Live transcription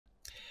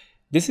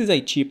This is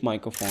a cheap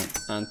microphone,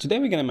 and today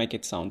we're gonna make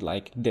it sound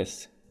like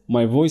this.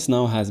 My voice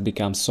now has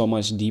become so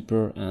much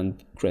deeper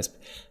and crisp.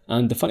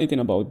 And the funny thing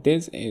about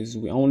this is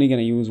we're only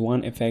gonna use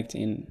one effect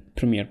in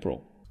Premiere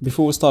Pro.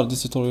 Before we start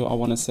this tutorial, I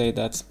wanna say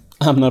that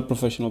I'm not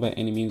professional by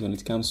any means when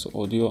it comes to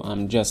audio.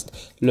 I'm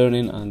just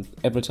learning, and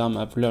every time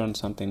I've learned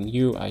something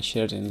new, I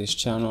share it in this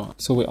channel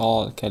so we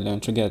all can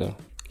learn together.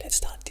 Let's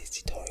start this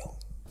tutorial.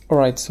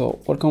 Alright, so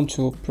welcome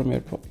to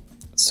Premiere Pro.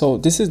 So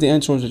this is the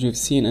intro that you've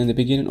seen in the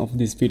beginning of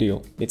this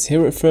video. Let's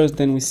hear it first,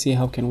 then we see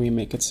how can we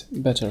make it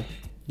better.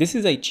 This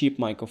is a cheap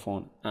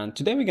microphone, and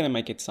today we're gonna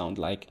make it sound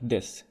like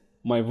this.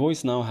 My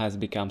voice now has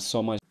become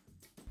so much.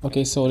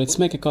 Okay, so let's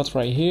make a cut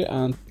right here,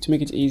 and to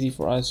make it easy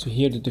for us to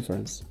hear the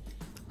difference.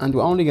 And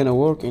we're only gonna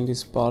work in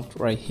this part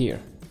right here.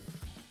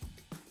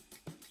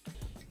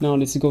 Now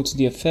let's go to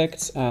the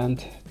effects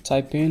and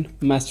type in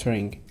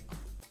mastering.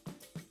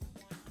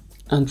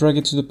 And drag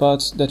it to the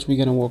part that we're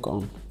gonna work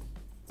on.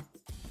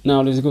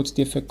 Now let's go to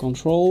the effect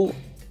control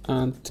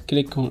and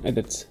click on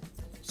edit.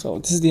 So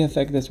this is the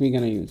effect that we're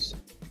gonna use.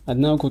 And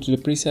now go to the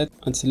preset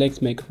and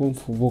select make room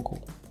for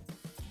vocal.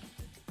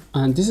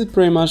 And this is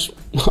pretty much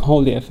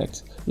all the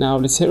effects. Now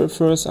let's hear it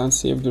first and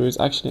see if there is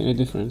actually any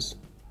difference.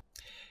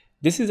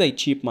 This is a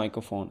cheap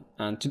microphone,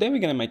 and today we're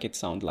gonna make it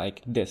sound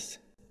like this.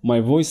 My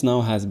voice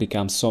now has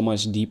become so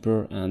much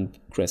deeper and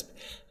crisp.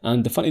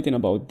 And the funny thing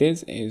about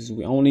this is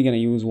we're only gonna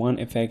use one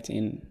effect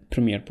in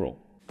Premiere Pro.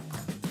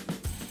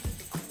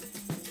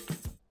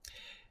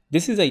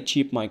 This is a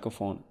cheap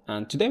microphone,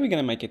 and today we're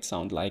gonna make it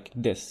sound like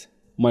this.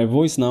 My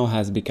voice now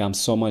has become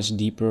so much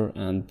deeper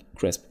and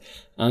crisp.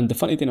 And the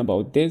funny thing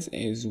about this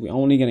is we're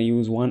only gonna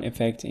use one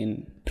effect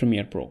in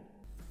Premiere Pro.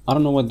 I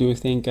don't know what do you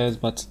think, guys,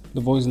 but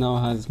the voice now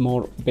has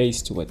more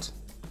bass to it.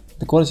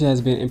 The quality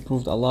has been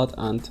improved a lot,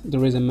 and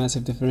there is a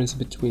massive difference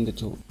between the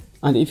two.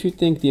 And if you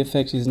think the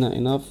effect is not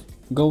enough,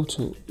 go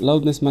to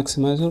loudness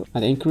maximizer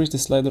and increase the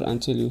slider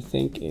until you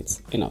think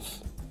it's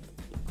enough.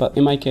 But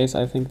in my case,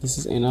 I think this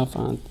is enough,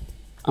 and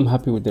I'm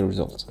happy with the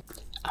result.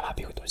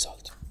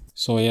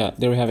 So yeah,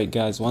 there we have it,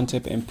 guys. One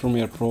tip in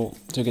Premiere Pro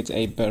to get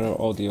a better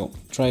audio.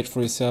 Try it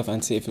for yourself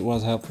and see if it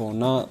was helpful or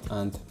not.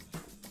 And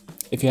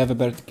if you have a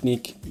better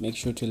technique, make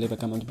sure to leave a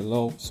comment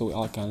below so we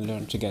all can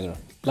learn together.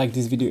 Like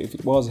this video if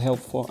it was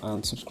helpful,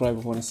 and subscribe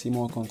if you want to see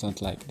more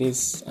content like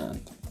this,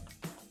 and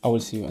I will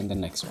see you in the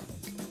next one.